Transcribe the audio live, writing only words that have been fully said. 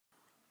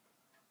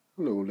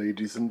Hello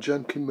ladies and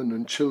gentlemen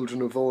and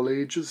children of all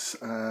ages.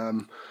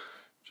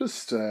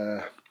 Just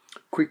a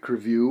quick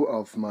review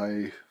of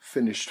my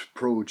finished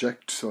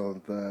project, so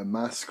the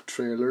Mask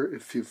trailer.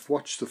 If you've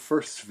watched the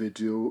first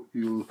video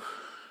you'll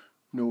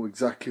know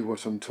exactly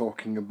what I'm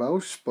talking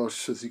about,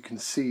 but as you can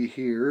see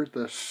here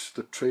that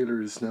the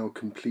trailer is now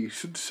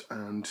completed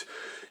and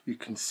you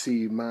can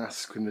see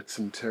Mask in its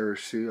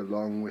entirety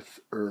along with,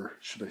 or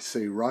should I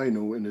say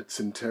Rhino in its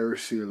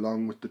entirety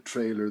along with the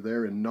trailer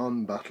there in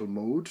non-battle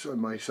mode, I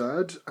might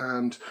add.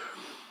 And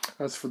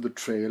as for the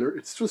trailer,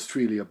 it's just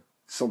really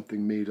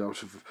something made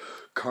out of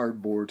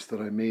cardboard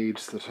that I made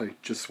that I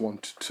just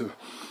wanted to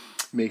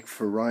make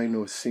for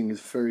Rhino, seeing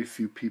as very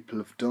few people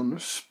have done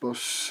it.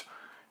 But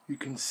you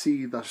can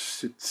see that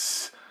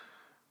it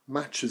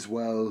matches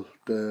well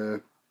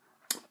the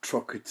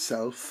truck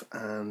itself,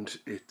 and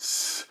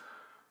it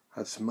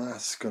has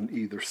Mask on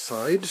either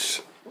side,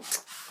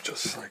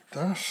 just like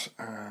that,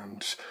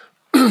 and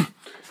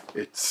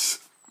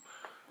it's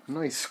a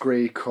nice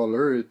grey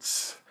colour.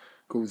 It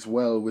goes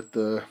well with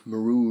the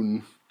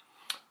maroon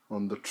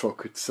on the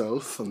truck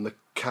itself and the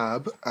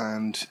cab.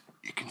 And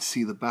you can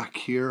see the back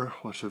here.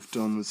 What I've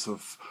done is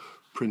I've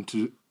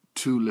printed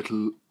two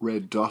little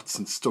red dots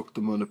and stuck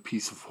them on a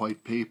piece of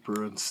white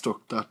paper and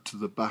stuck that to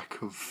the back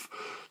of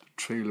the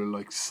trailer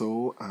like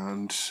so,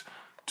 and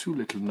two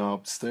little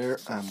knobs there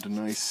and a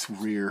nice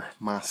rear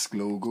Mask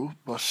logo.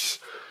 But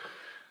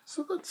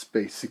so that's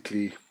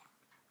basically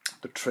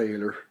the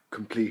trailer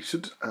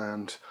completed,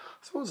 and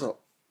I suppose I'll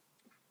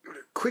give it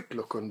a quick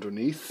look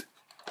underneath.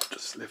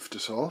 Just lift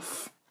it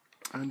off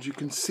and you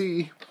can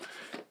see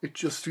it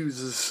just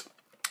uses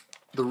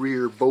the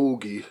rear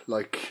bogie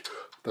like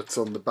that's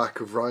on the back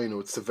of Rhino.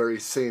 It's the very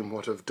same.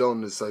 What I've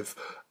done is I've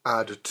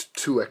added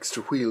two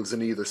extra wheels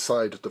on either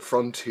side at the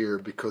front here,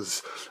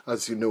 because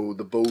as you know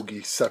the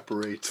bogie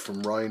separates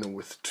from Rhino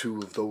with two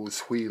of those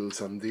wheels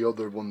and the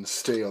other ones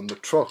stay on the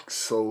truck.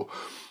 So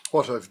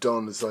what I've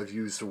done is I've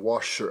used a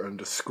washer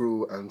and a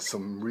screw and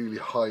some really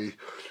high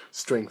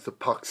strength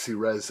epoxy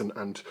resin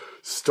and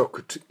stuck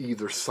it to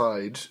either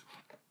side,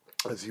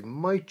 as you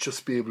might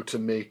just be able to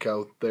make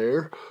out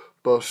there.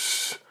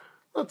 But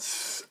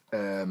that's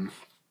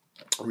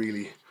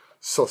really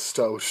sussed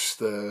out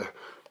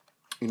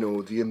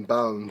the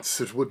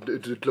imbalance.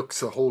 It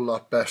looks a whole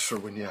lot better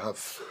when you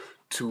have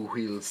two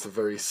wheels the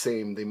very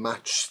same. They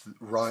match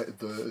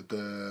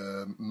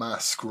the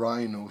Mask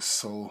Rhino,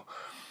 so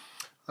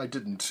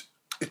it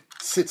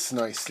sits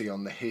nicely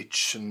on the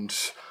hitch, and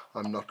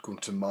I'm not going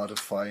to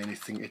modify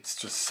anything. It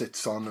just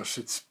sits on it.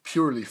 It's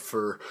purely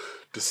for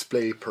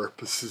display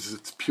purposes.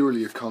 It's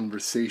purely a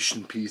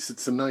conversation piece.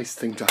 It's a nice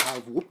thing to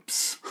have.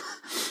 Whoops.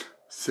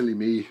 Silly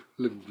me,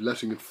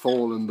 letting it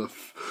fall in the...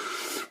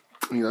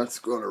 that's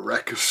going to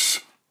wreck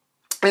it.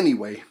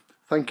 Anyway,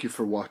 thank you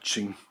for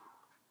watching.